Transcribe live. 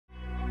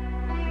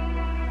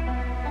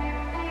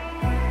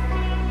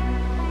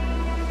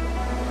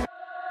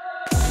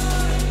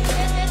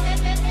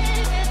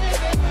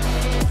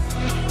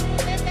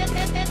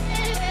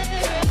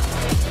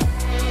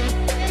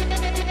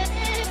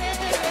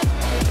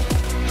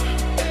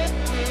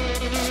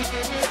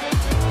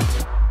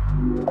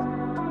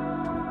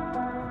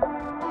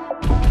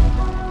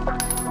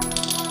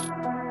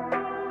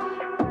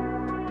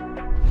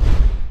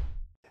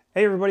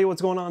Hey everybody,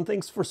 what's going on?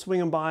 Thanks for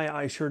swinging by.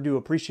 I sure do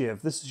appreciate it.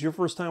 If this is your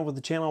first time with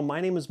the channel, my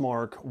name is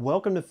Mark.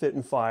 Welcome to Fit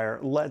and Fire.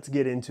 Let's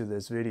get into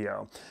this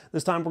video.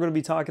 This time we're going to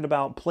be talking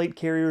about plate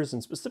carriers,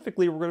 and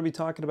specifically we're going to be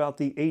talking about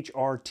the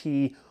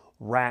HRT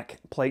RAC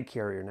plate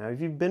carrier. Now,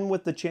 if you've been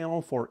with the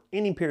channel for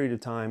any period of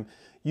time,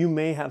 you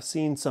may have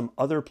seen some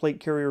other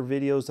plate carrier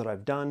videos that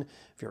I've done.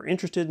 If you're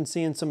interested in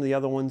seeing some of the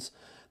other ones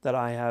that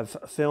I have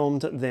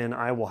filmed, then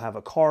I will have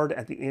a card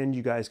at the end.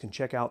 You guys can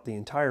check out the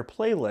entire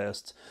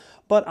playlist.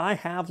 But I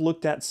have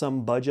looked at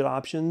some budget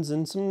options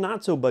and some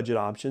not so budget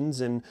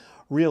options, and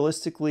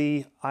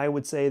realistically, I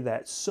would say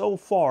that so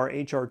far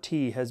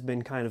HRT has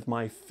been kind of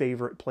my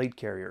favorite plate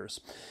carriers.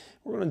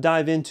 We're going to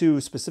dive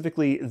into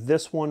specifically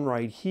this one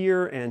right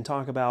here and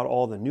talk about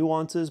all the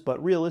nuances,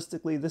 but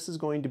realistically this is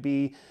going to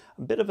be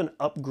a bit of an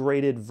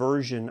upgraded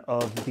version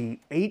of the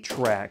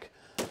HRAC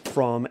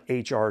from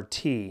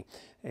HRT.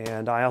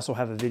 And I also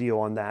have a video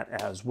on that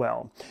as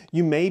well.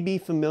 You may be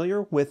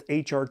familiar with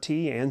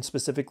HRT and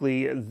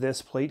specifically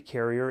this plate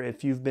carrier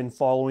if you've been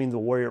following the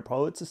Warrior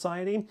Poet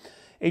Society.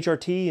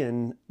 HRT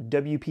and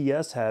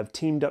WPS have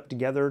teamed up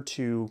together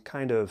to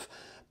kind of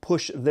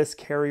push this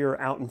carrier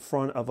out in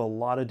front of a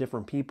lot of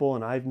different people,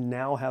 and I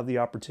now have the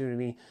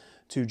opportunity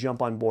to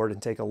jump on board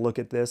and take a look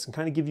at this and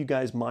kind of give you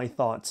guys my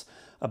thoughts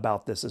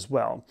about this as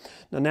well.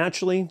 Now,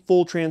 naturally,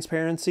 full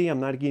transparency, I'm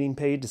not getting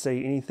paid to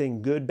say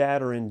anything good,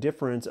 bad, or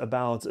indifferent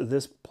about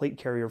this plate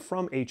carrier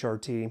from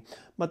HRT,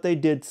 but they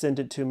did send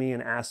it to me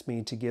and asked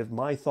me to give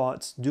my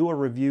thoughts, do a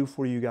review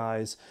for you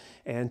guys,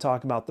 and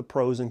talk about the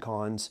pros and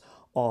cons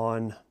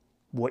on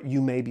what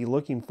you may be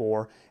looking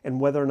for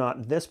and whether or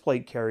not this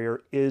plate carrier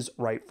is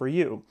right for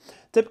you.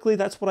 Typically,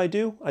 that's what I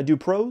do. I do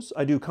pros,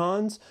 I do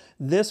cons.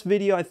 This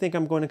video, I think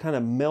I'm going to kind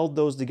of meld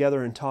those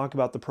together and talk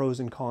about the pros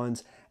and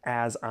cons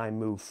as I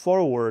move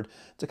forward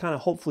to kind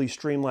of hopefully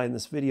streamline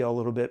this video a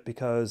little bit,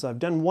 because I've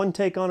done one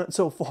take on it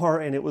so far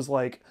and it was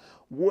like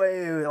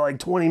way like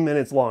 20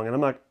 minutes long, and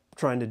I'm not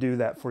trying to do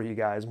that for you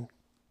guys. I'm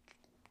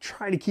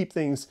trying to keep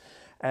things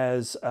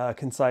as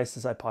concise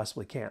as I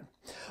possibly can.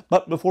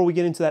 But before we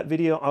get into that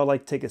video, I would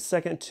like to take a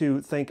second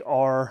to thank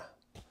our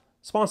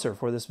sponsor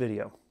for this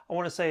video. I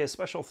want to say a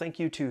special thank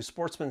you to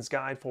Sportsman's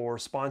Guide for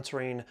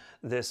sponsoring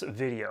this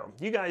video.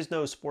 You guys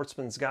know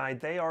Sportsman's Guide.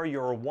 They are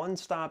your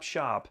one-stop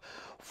shop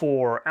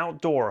for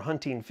outdoor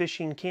hunting,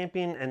 fishing,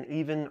 camping, and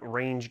even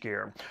range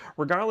gear.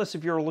 Regardless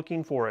if you're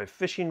looking for a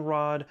fishing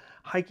rod,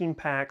 hiking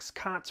packs,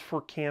 cots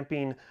for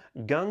camping,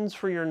 guns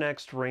for your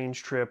next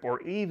range trip,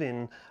 or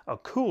even a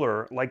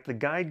cooler like the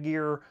Guide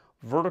Gear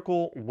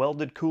vertical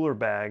welded cooler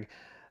bag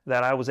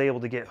that I was able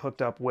to get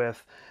hooked up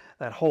with,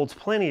 that holds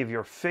plenty of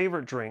your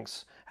favorite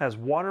drinks, has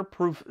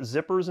waterproof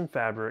zippers and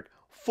fabric,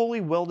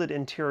 fully welded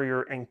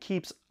interior, and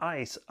keeps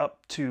ice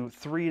up to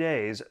 3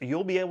 days.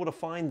 You'll be able to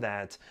find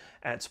that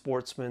at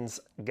Sportsman's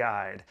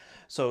Guide.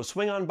 So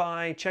swing on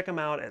by, check them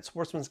out at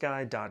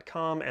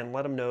sportsmansguide.com and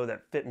let them know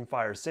that Fit and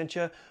Fire sent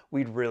you.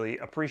 We'd really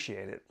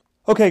appreciate it.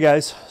 Okay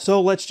guys, so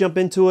let's jump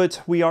into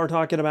it. We are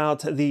talking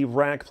about the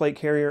RAC plate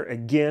carrier.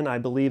 Again, I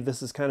believe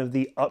this is kind of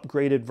the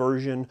upgraded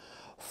version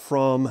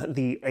from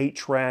the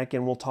HRAC,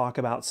 and we'll talk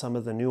about some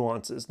of the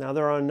nuances. Now,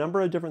 there are a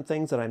number of different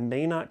things that I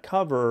may not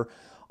cover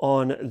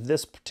on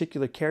this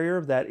particular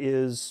carrier that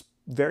is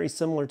very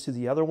similar to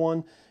the other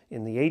one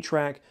in the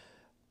HRAC.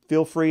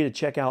 Feel free to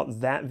check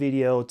out that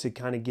video to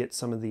kind of get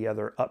some of the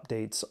other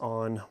updates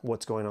on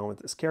what's going on with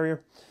this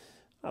carrier.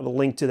 I have a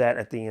link to that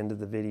at the end of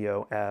the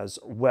video as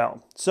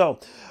well. So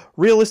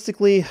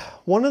realistically,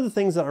 one of the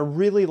things that I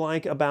really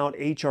like about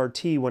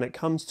HRT when it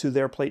comes to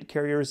their plate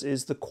carriers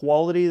is the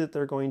quality that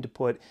they're going to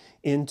put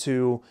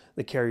into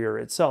the carrier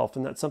itself.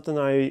 And that's something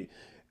I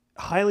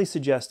highly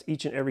suggest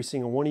each and every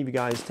single one of you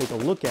guys take a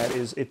look at.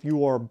 Is if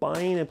you are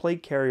buying a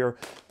plate carrier,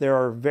 there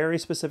are very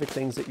specific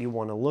things that you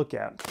want to look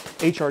at.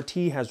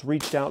 HRT has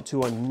reached out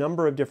to a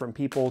number of different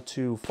people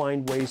to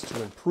find ways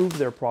to improve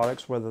their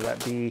products, whether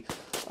that be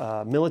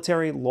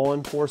military, law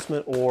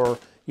enforcement, or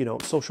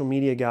social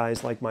media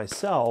guys like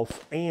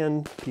myself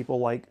and people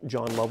like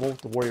John Lovell,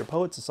 the Warrior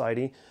Poet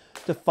Society,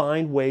 to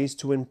find ways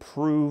to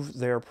improve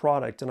their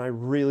product. And I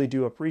really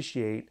do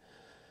appreciate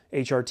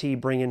HRT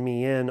bringing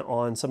me in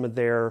on some of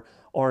their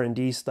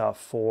R&D stuff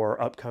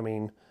for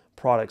upcoming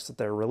products that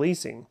they're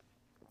releasing.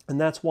 And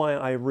that's why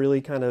I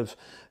really kind of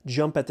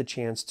jump at the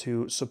chance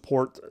to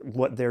support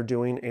what they're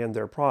doing and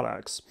their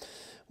products.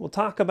 We'll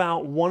talk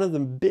about one of the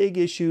big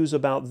issues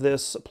about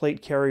this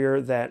plate carrier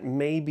that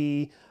may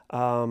be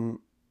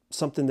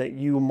something that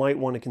you might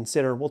want to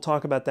consider. We'll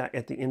talk about that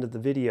at the end of the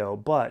video,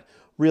 but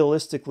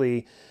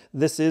realistically,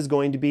 this is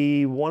going to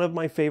be one of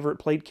my favorite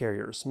plate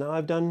carriers. Now,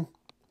 I've done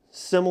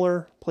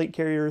similar plate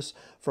carriers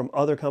from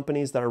other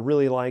companies that I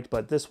really liked,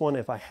 but this one,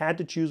 if I had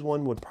to choose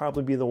one, would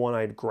probably be the one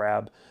I'd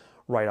grab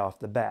right off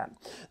the bat.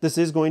 This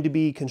is going to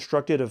be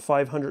constructed of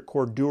 500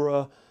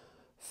 Cordura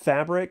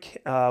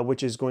fabric,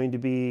 which is going to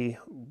be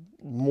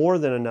more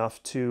than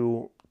enough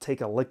to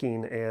take a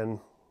licking and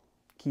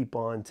keep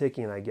on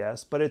ticking, I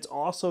guess. But it's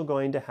also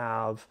going to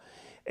have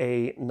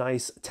a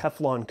nice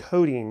Teflon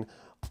coating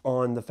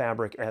on the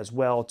fabric as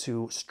well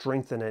to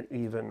strengthen it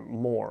even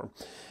more.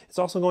 It's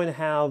also going to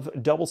have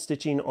double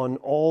stitching on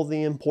all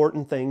the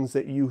important things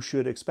that you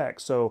should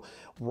expect. So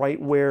right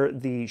where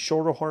the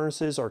shoulder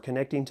harnesses are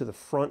connecting to the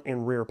front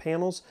and rear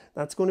panels,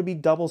 that's going to be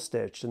double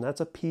stitched, and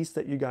that's a piece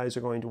that you guys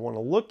are going to want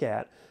to look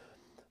at,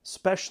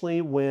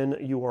 especially when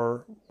you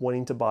are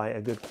wanting to buy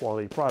a good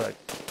quality product.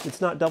 If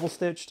it's not double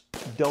stitched,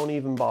 don't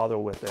even bother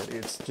with it.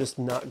 It's just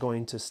not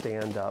going to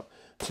stand up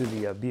to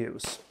the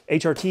abuse.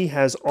 HRT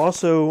has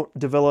also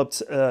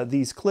developed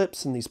these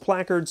clips and these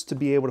placards to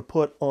be able to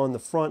put on the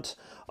front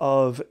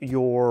of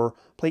your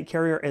plate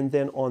carrier, and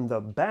then on the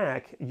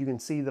back you can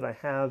see that I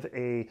have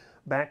a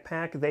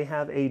backpack. They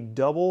have a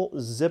double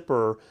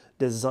zipper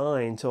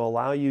design to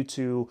allow you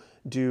to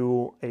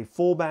do a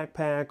full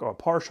backpack or a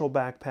partial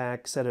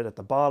backpack, set it at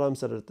the bottom,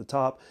 set it at the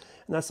top.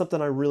 And that's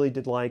something I really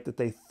did like, that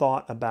they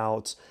thought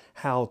about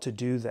how to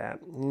do that.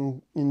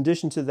 In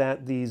addition to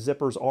that, the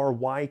zippers are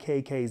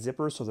YKK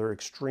zippers, so they're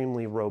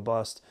extremely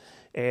robust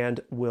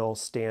and will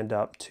stand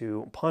up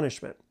to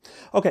punishment.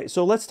 Okay,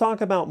 so let's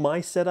talk about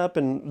my setup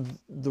and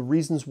the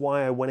reasons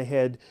why I went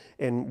ahead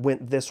and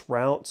went this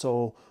route,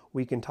 so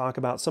we can talk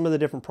about some of the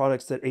different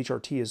products that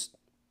HRT is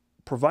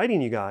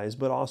providing you guys,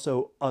 but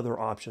also other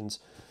options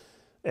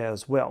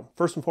as well.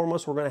 First and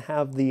foremost, we're going to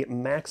have the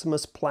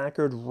Maximus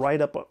placard right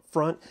up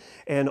front,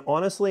 and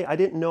honestly, I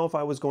didn't know if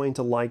I was going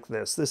to like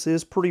this. This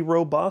is pretty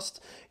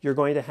robust. You're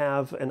going to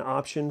have an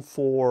option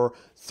for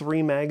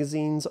 3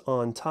 magazines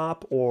on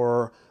top,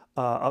 or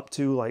up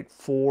to like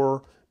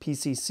 4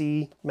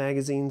 PCC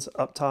magazines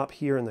up top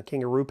here in the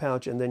kangaroo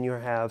pouch, and then you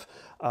have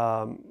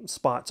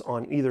spots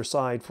on either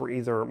side for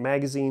either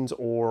magazines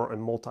or a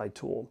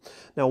multi-tool.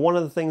 Now, one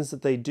of the things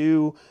that they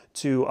do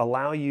to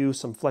allow you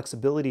some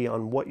flexibility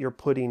on what you're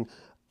putting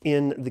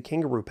in the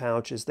kangaroo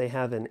pouch is they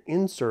have an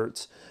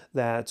insert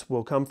that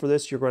will come for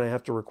this. You're going to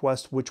have to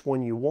request which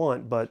one you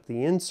want, but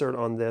the insert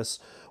on this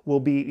will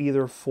be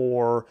either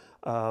for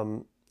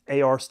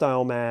AR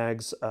style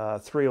mags,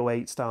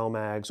 308 style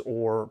mags,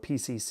 or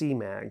PCC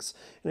mags.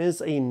 And it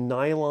is a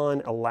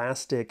nylon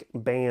elastic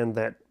band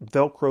that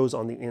velcros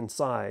on the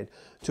inside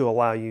to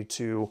allow you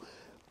to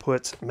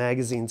put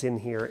magazines in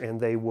here,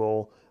 and they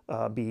will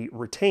be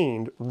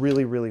retained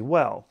really, really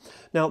well.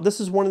 Now,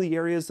 this is one of the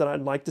areas that I'd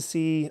like to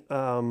see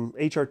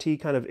HRT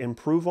kind of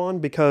improve on,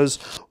 because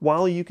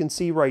while you can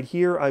see right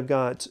here, I've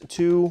got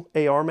 2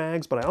 AR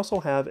mags, but I also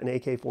have an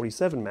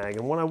AK-47 mag.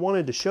 And what I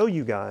wanted to show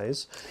you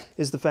guys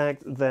is the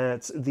fact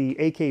that the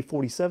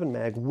AK-47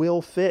 mag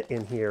will fit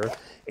in here,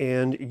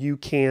 and you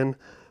can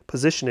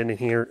position it in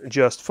here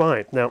just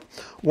fine. Now,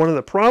 one of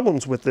the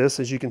problems with this,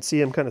 as you can see,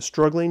 I'm kind of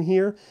struggling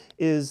here,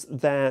 is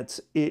that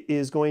it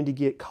is going to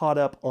get caught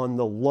up on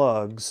the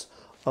lugs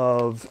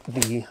of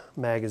the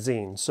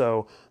magazine.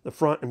 So the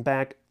front and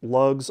back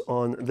lugs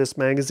on this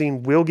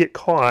magazine will get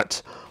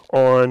caught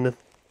on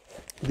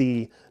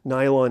the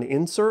nylon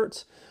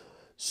insert.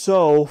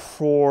 So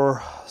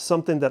for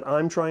something that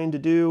I'm trying to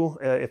do,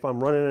 if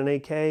I'm running an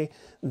AK,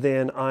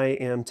 then I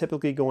am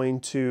typically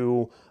going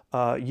to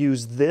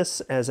use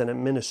this as an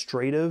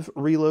administrative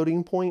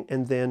reloading point,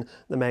 and then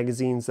the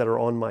magazines that are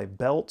on my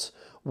belt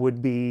would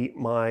be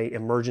my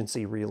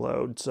emergency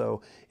reload.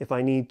 So if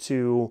I need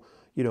to,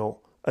 you know,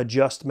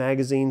 adjust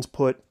magazines,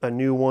 put a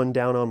new one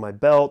down on my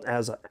belt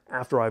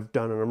after I've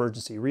done an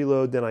emergency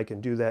reload, then I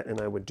can do that,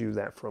 and I would do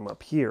that from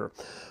up here.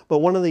 But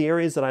one of the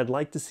areas that I'd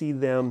like to see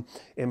them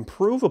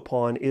improve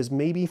upon is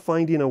maybe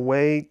finding a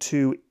way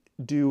to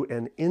do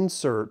an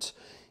insert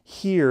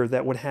here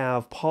that would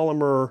have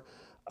polymer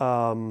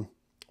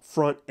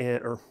front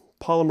end or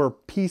polymer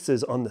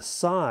pieces on the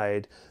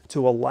side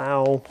to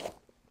allow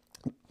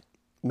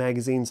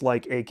magazines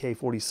like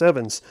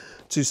AK-47s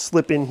to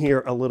slip in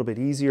here a little bit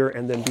easier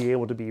and then be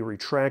able to be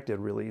retracted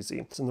real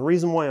easy. And the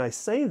reason why I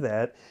say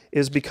that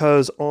is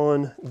because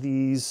on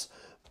these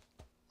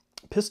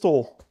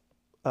pistol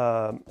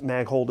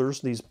mag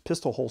holders, these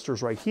pistol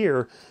holsters right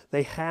here,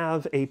 they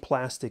have a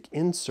plastic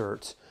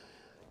insert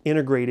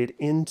integrated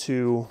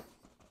into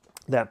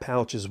that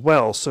pouch as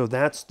well. So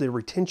that's the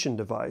retention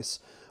device.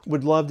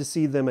 Would love to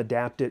see them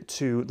adapt it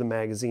to the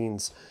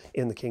magazines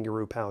in the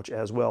kangaroo pouch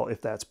as well,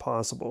 if that's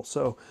possible.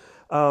 So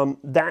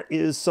that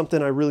is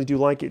something I really do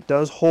like. It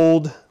does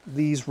hold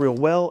these real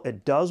well.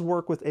 It does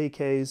work with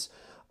AKs,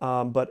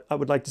 but I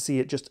would like to see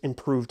it just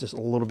improve just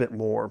a little bit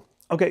more.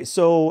 Okay,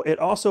 so it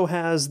also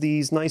has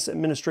these nice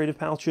administrative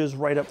pouches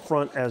right up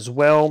front as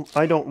well.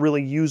 I don't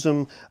really use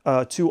them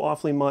too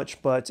awfully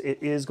much, but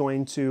it is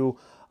going to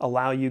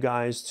allow you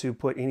guys to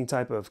put any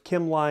type of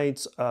chem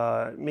lights,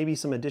 maybe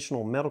some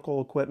additional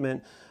medical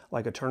equipment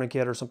like a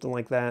tourniquet or something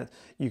like that.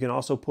 You can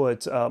also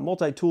put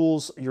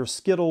multi-tools, your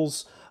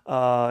Skittles,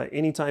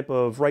 any type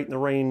of Right in the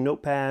Rain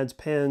notepads,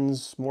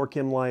 pens, more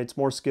chem lights,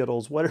 more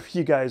Skittles, whatever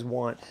you guys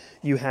want.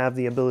 You have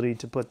the ability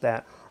to put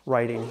that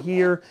right in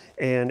here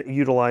and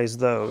utilize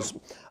those.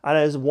 That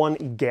is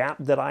one gap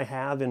that I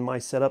have in my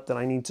setup that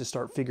I need to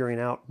start figuring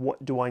out.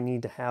 What do I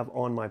need to have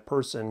on my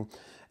person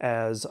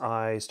as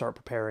I start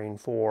preparing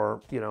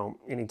for, you know,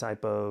 any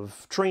type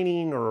of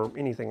training or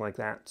anything like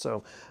that.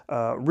 So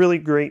really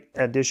great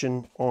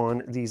addition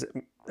on these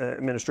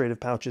administrative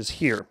pouches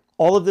here.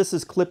 All of this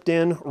is clipped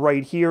in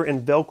right here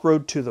and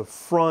Velcroed to the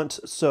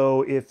front.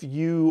 So if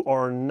you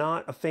are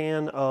not a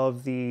fan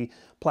of the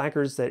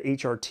placards that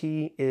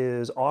HRT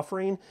is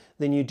offering,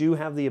 then you do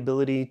have the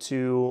ability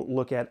to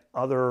look at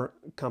other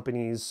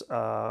companies'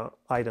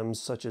 items,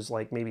 such as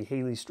like maybe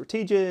Haley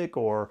Strategic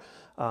or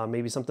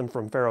maybe something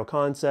from Faro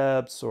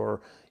Concepts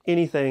or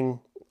anything,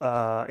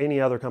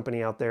 any other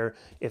company out there.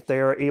 If they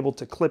are able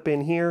to clip in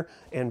here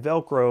and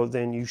Velcro,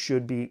 then you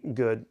should be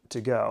good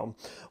to go.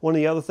 One of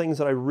the other things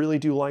that I really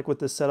do like with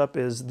this setup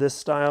is this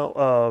style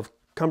of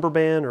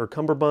cummerbund or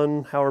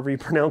cummerbund, however you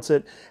pronounce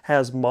it,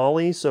 has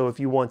MOLLE. So if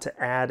you want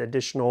to add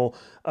additional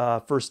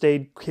first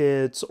aid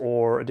kits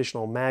or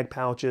additional mag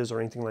pouches or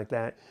anything like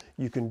that,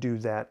 you can do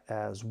that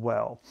as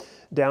well.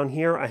 Down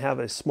here, I have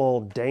a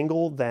small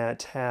dangle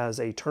that has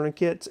a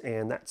tourniquet,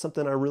 and that's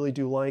something I really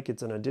do like.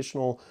 It's an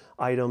additional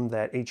item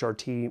that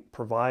HRT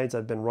provides.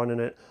 I've been running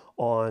it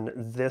on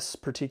this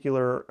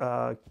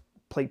particular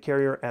plate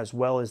carrier as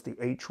well as the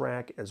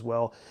HRAC as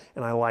well,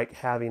 and I like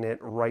having it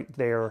right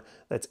there.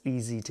 That's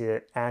easy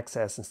to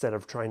access instead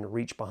of trying to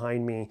reach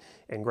behind me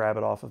and grab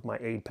it off of my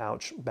aid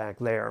pouch back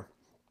there.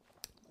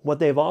 What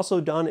they've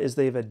also done is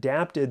they've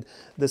adapted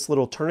this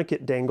little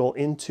tourniquet dangle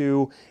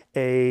into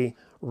a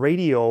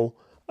radio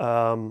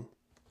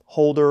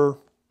holder,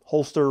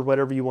 holster,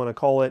 whatever you want to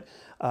call it.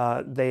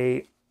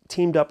 They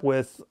teamed up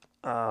with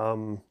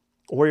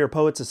Warrior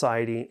Poet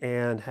Society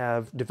and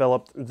have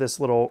developed this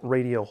little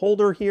radio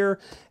holder here,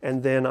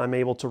 and then I'm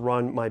able to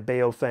run my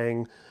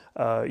Baofeng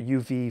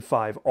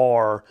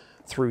UV5R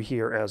through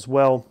here as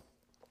well.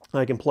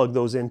 I can plug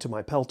those into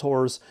my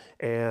Peltors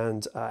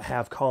and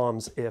have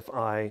comms if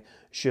I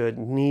should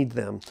need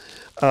them.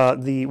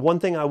 The one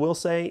thing I will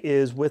say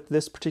is with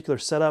this particular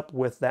setup,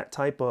 with that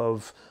type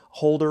of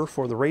holder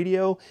for the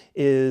radio,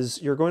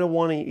 is you're going to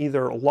want to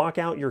either lock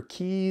out your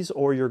keys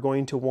or you're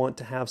going to want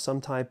to have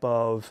some type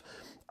of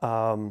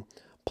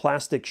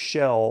plastic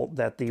shell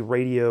that the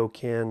radio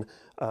can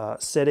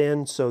sit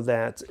in, so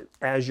that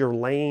as you're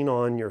laying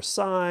on your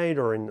side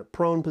or in the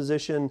prone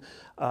position,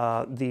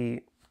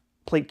 the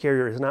plate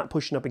carrier is not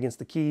pushing up against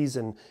the keys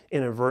and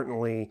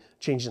inadvertently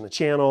changing the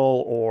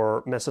channel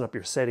or messing up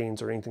your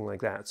settings or anything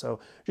like that. So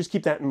just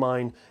keep that in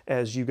mind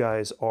as you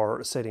guys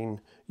are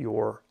setting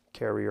your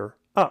carrier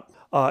up.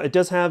 It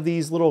does have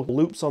these little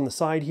loops on the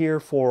side here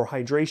for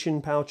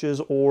hydration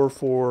pouches or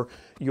for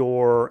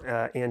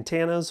your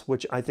antennas,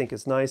 which I think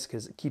is nice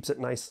because it keeps it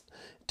nice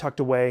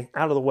tucked away,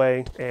 out of the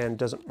way, and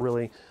doesn't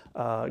really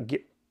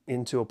get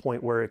into a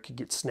point where it could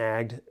get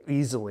snagged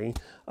easily.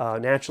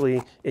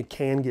 Naturally, it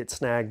can get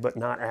snagged, but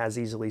not as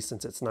easily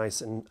since it's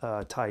nice and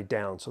tied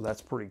down, so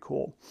that's pretty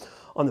cool.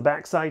 On the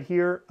back side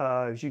here,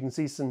 as you can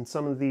see,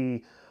 some of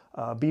the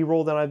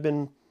B-roll that I've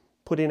been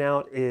putting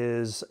out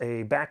is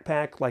a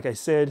backpack. Like I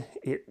said,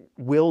 it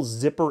will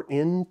zipper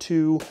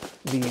into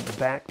the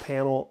back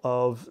panel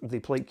of the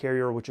plate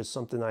carrier, which is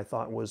something I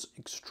thought was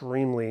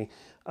extremely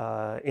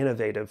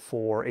innovative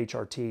for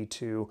HRT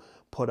to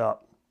put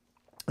up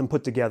and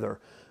put together.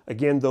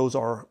 Again, those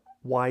are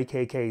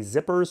YKK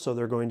zippers, so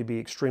they're going to be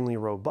extremely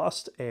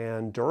robust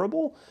and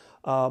durable.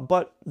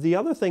 But the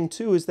other thing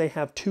too is they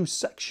have two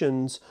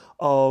sections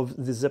of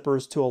the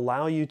zippers to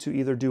allow you to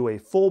either do a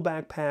full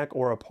backpack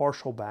or a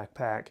partial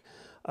backpack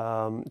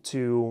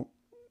to,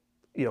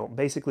 you know,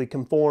 basically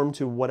conform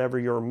to whatever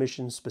your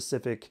mission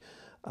specific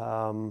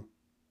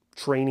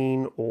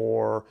training,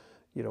 or,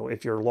 you know,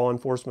 if you're law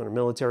enforcement or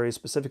military,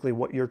 specifically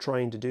what you're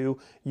trying to do,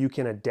 you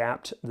can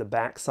adapt the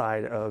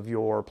backside of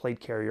your plate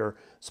carrier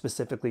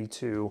specifically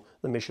to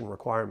the mission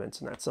requirements,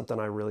 and that's something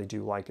I really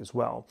do like as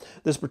well.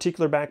 This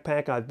particular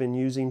backpack I've been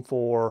using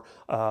for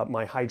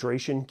my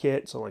hydration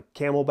kit, so like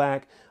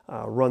Camelback,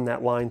 run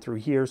that line through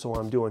here, so when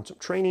I'm doing some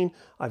training,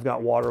 I've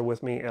got water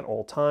with me at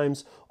all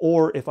times,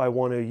 or if I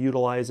want to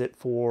utilize it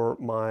for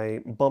my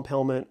bump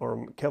helmet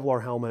or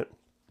Kevlar helmet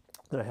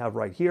that I have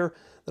right here,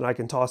 then I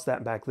can toss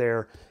that back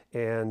there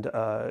and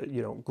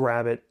you know,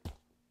 grab it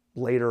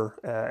later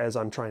as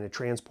I'm trying to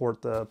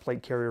transport the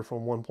plate carrier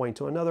from one point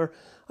to another.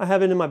 I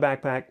have it in my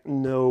backpack,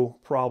 no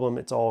problem.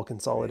 It's all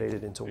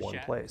consolidated into one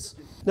place.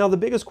 Now the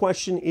biggest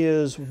question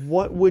is,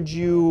 what would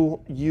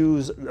you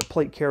use a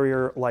plate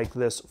carrier like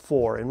this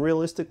for? And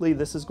realistically,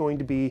 this is going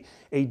to be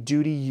a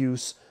duty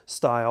use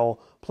style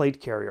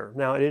plate carrier.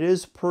 Now it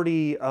is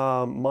pretty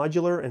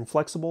modular and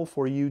flexible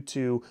for you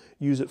to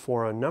use it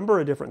for a number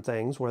of different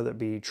things, whether it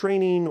be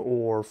training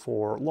or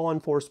for law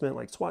enforcement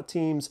like SWAT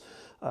teams,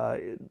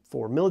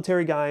 for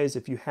military guys.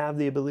 If you have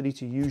the ability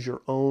to use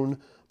your own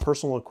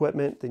personal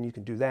equipment, then you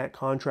can do that.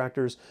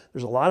 Contractors,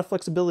 there's a lot of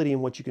flexibility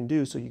in what you can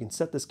do, so you can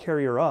set this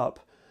carrier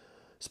up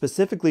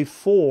specifically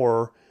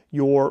for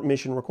your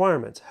mission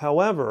requirements.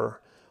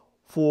 However,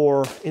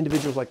 for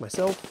individuals like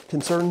myself,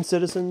 concerned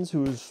citizens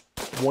whose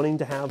wanting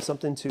to have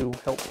something to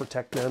help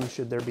protect them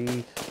should there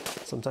be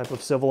some type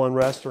of civil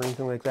unrest or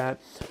anything like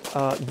that,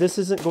 this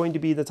isn't going to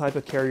be the type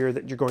of carrier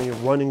that you're going to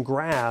run and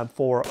grab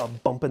for a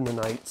bump in the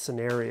night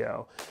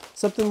scenario.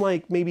 Something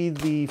like maybe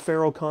the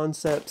Faro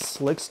Concept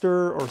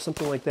Slickster or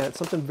something like that,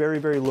 something very,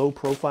 very low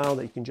profile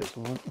that you can just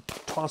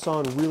toss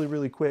on really,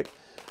 really quick,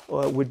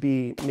 would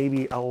be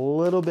maybe a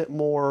little bit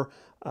more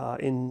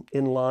in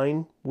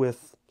line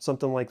with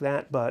something like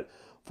that. But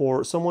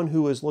for someone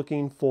who is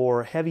looking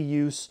for heavy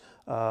use,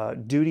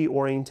 duty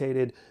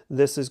orientated,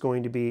 this is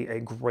going to be a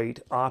great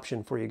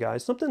option for you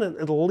guys. Something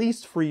at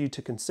least for you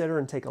to consider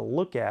and take a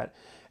look at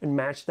and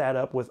match that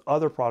up with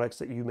other products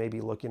that you may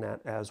be looking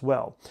at as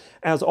well.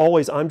 As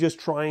always, I'm just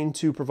trying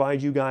to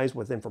provide you guys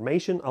with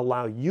information,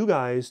 allow you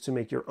guys to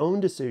make your own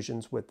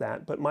decisions with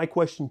that. But my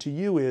question to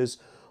you is,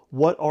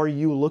 what are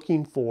you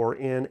looking for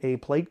in a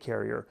plate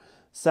carrier?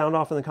 Sound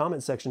off in the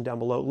comment section down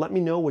below. Let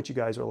me know what you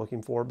guys are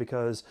looking for,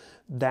 because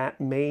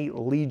that may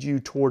lead you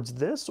towards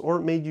this or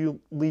it may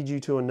lead you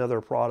to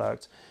another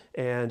product.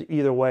 And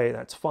either way,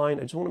 that's fine.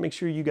 I just want to make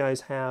sure you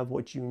guys have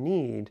what you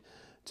need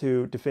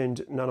to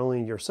defend not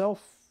only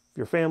yourself,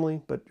 your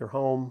family, but your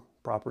home,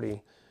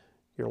 property,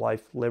 your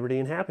life, liberty,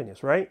 and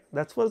happiness, right?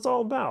 That's what it's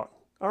all about.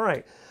 All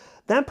right.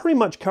 That pretty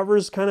much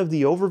covers kind of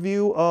the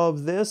overview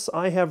of this.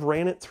 I have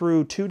ran it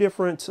through two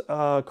different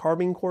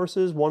carbine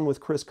courses, one with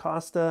Chris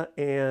Costa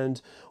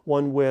and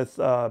one with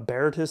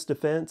Baratus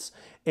Defense,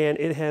 and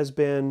it has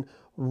been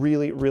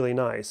really, really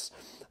nice.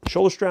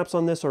 Shoulder straps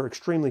on this are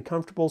extremely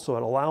comfortable, so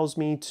it allows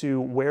me to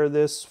wear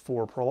this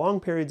for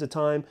prolonged periods of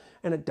time,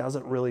 and it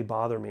doesn't really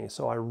bother me.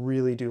 So I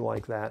really do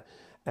like that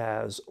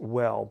as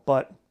well.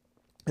 But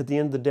at the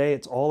end of the day,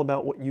 it's all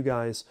about what you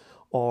guys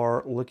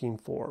are looking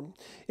for.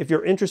 If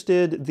you're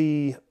interested,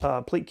 the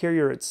plate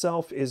carrier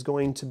itself is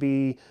going to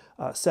be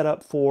set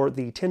up for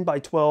the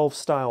 10x12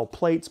 style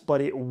plates, but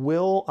it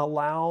will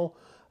allow,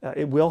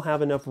 it will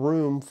have enough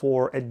room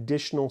for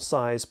additional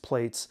size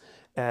plates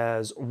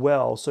as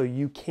well. So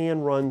you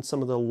can run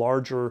some of the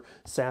larger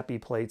sappy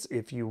plates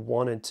if you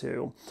wanted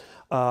to.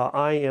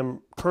 I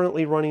am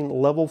currently running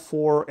level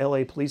 4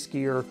 LA Police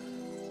Gear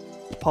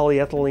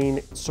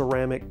polyethylene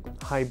ceramic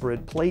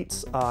hybrid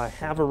plates. I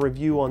have a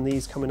review on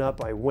these coming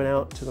up. I went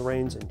out to the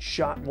range and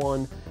shot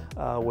one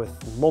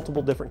with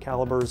multiple different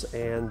calibers,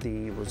 and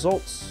the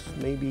results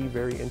may be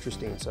very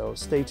interesting, so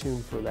stay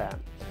tuned for that.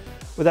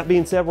 With that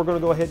being said, we're going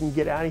to go ahead and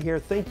get out of here.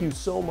 Thank you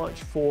so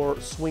much for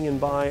swinging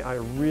by. I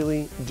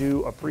really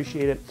do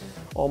appreciate it.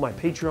 All my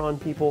Patreon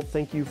people,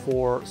 thank you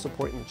for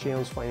supporting the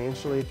channels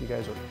financially. If you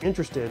guys are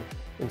interested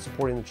in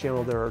supporting the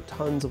channel, there are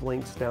tons of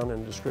links down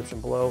in the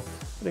description below.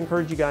 I'd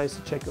encourage you guys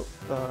to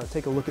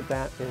take a look at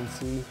that and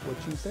see what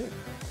you think.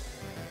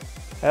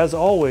 As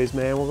always,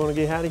 man, we're going to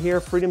get out of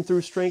here. Freedom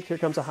through strength. Here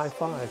comes a high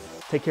five.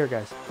 Take care,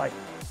 guys. Bye.